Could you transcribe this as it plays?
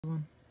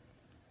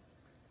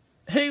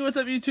Hey, what's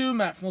up YouTube?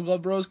 Matt from the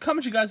Glove Bros coming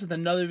at you guys with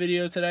another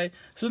video today.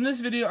 So in this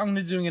video, I'm going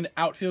to be doing an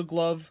outfield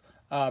glove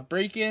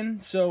break-in.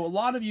 So a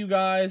lot of you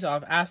guys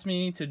have asked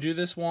me to do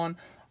this one.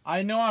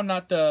 I know I'm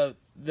not the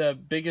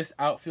biggest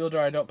outfielder.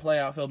 I don't play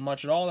outfield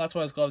much at all. That's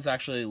why this glove's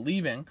actually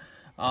leaving.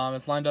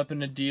 It's lined up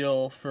in a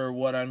deal for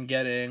what I'm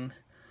getting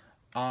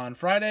on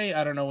Friday.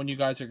 I don't know when you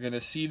guys are going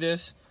to see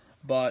this,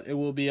 but it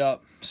will be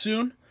up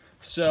soon.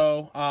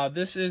 So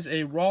this is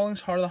a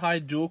Rawlings Heart of the High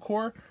dual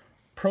core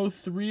Pro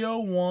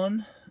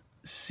 301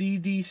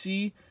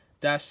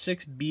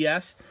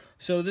 CDC-6BS.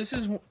 So this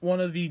is one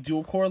of the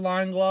dual core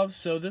line gloves.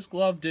 So this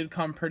glove did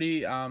come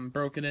pretty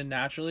broken in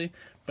naturally,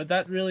 but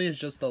that really is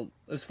just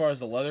as far as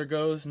the leather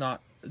goes, not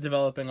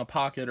developing a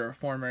pocket or a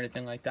form or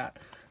anything like that.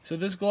 So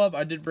this glove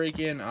I did break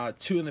in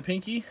 2 in the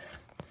pinky.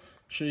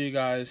 Show you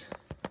guys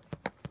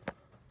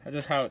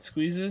just how it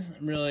squeezes.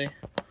 I'm really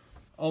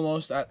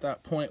almost at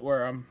that point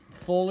where I'm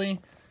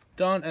fully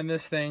done, and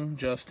this thing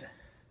just,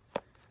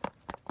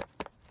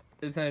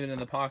 it's not even in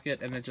the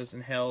pocket, and it just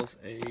inhales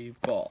a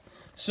ball.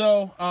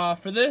 So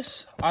for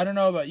this, I don't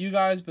know about you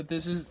guys, but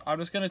I'm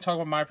just going to talk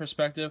about my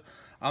perspective.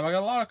 I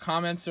got a lot of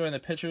comments during the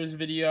pitchers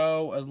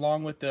video,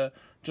 along with the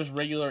just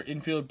regular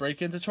infield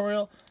break-in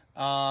tutorial.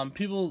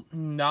 People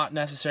not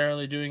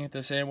necessarily doing it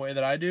the same way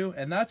that I do,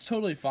 and that's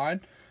totally fine.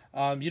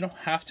 You don't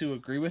have to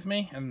agree with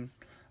me, and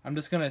I'm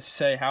just going to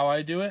say how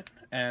I do it,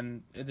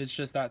 and it's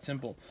just that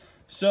simple.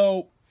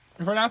 So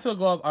for an outfield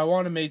glove, I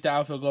want to make the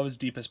outfield glove as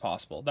deep as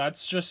possible.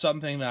 That's just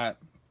something that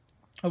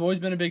I've always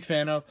been a big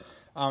fan of.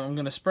 I'm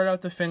going to spread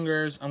out the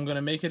fingers. I'm going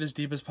to make it as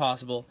deep as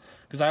possible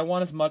because I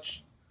want as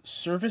much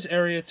surface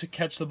area to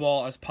catch the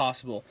ball as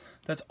possible.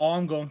 That's all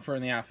I'm going for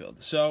in the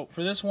outfield. So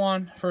for this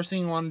one, first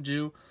thing you want to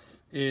do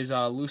is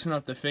loosen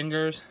up the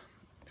fingers.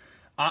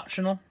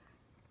 Optional.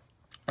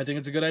 I think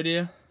it's a good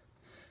idea.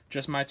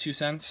 Just my 2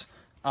 cents.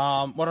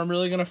 What I'm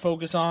really going to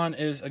focus on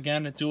is,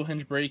 again, a dual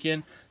hinge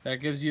break-in that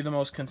gives you the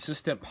most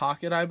consistent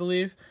pocket, I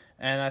believe,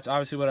 and that's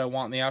obviously what I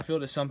want in the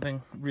outfield, is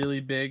something really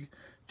big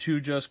to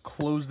just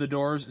close the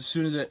doors. As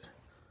soon as it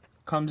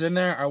comes in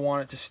there, I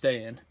want it to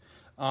stay in.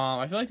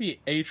 I feel like the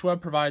H-web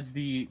provides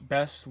the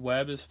best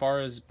web as far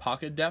as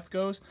pocket depth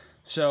goes,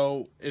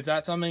 so if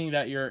that's something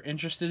that you're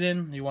interested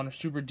in, you want a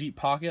super deep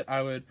pocket,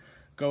 I would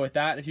go with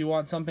that. If you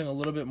want something a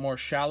little bit more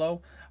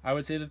shallow, I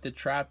would say that the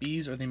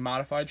trapeze or the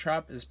modified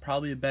trap is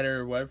probably a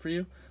better web for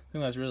you. I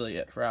think that's really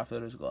it for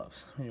outfielders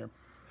gloves. Here.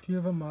 If you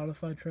have a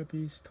modified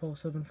trapeze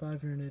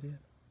 1275, you're an idiot.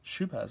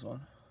 Shoop has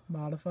one.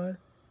 Modified?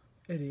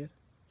 Idiot.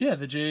 Yeah,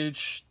 the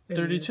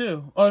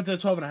JH32. Oh, it's a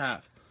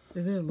 12.5.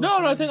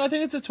 No, I think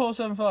it's a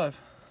 1275.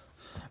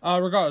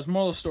 Regardless,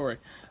 moral of the story.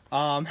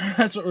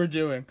 That's what we're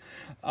doing.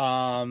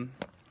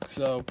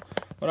 So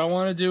what I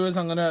want to do is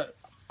I'm gonna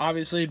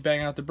obviously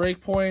bang out the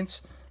break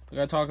points. I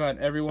gotta talk about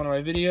every one of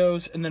my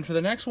videos, and then for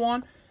the next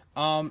one,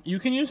 you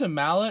can use a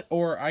mallet,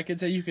 or I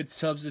could say you could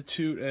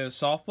substitute a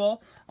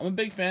softball. I'm a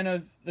big fan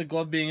of the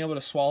glove being able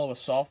to swallow a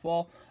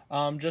softball,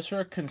 just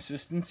for a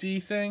consistency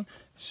thing.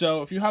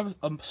 So if you have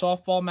a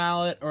softball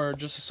mallet or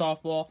just a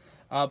softball,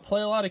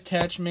 play a lot of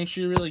catch. Make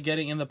sure you're really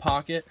getting in the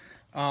pocket.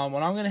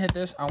 When I'm gonna hit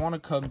this, I want to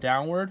come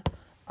downward.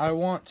 I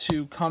want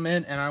to come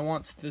in, and I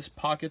want this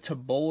pocket to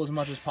bowl as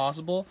much as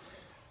possible.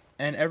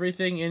 And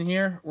everything in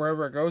here,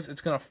 wherever it goes,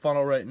 it's going to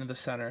funnel right into the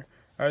center.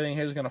 Everything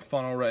here is going to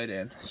funnel right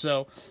in.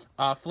 So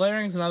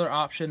flaring is another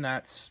option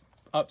that's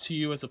up to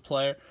you as a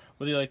player.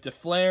 Whether you like to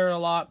flare a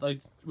lot,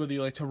 whether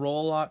you like to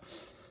roll a lot.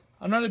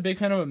 I'm not a big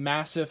fan of a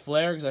massive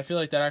flare because I feel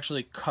like that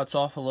actually cuts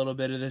off a little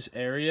bit of this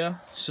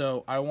area.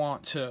 So I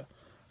want to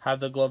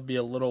have the glove be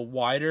a little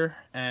wider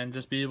and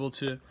just be able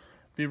to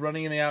be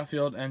running in the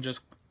outfield and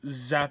just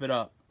zap it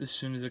up as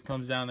soon as it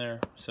comes down there.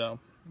 So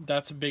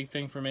that's a big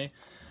thing for me.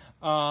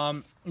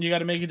 You got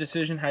to make a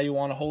decision how you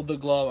want to hold the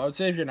glove. I would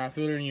say if you're an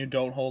outfielder and you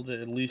don't hold it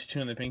at least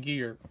 2 in the pinky,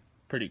 you're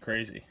pretty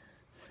crazy.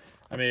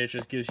 I mean, it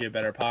just gives you a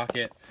better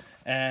pocket.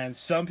 And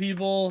some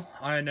people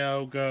I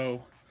know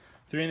go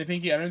 3 in the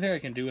pinky. I don't think I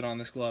can do it on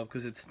this glove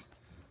because it's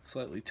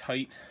slightly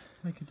tight.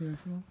 I can do it if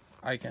you want.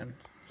 I can.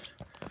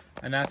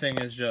 And that thing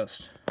is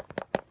just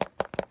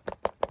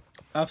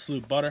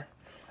absolute butter.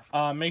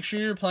 Make sure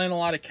you're playing a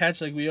lot of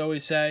catch, like we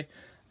always say.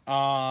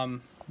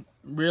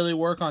 Really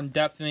work on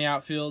depth in the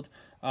outfield.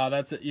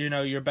 That's,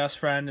 your best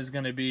friend is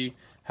going to be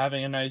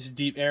having a nice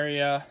deep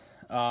area.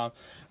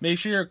 Make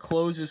sure your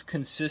close is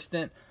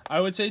consistent. I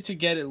would say to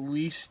get at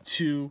least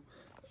to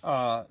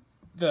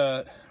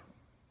the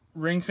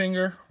ring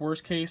finger,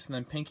 worst case, and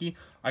then pinky.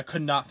 I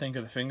could not think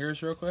of the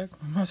fingers real quick.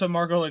 So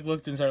Marco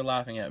looked and started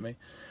laughing at me.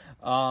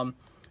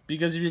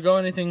 Because if you go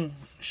anything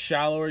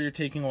shallower, you're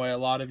taking away a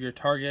lot of your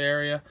target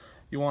area.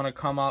 You want to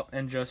come up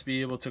and just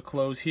be able to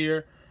close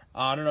here.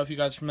 I don't know if you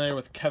guys are familiar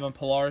with Kevin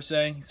Pillar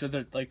saying. He said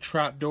they're like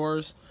trap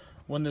doors.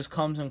 When this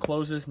comes and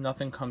closes,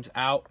 nothing comes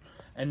out.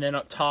 And then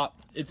up top,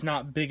 it's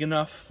not big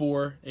enough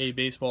for a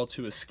baseball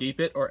to escape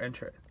it or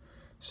enter it.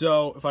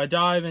 So if I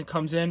dive and it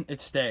comes in,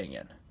 it's staying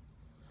in.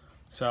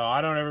 So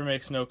I don't ever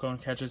make snow cone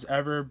catches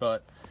ever,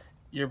 but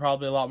you're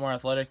probably a lot more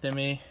athletic than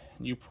me.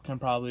 You can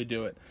probably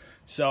do it.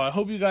 So I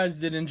hope you guys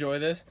did enjoy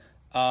this.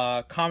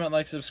 Comment,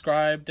 like,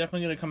 subscribe.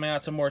 Definitely going to be coming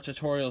out some more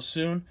tutorials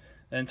soon.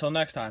 And until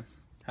next time,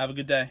 have a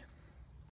good day.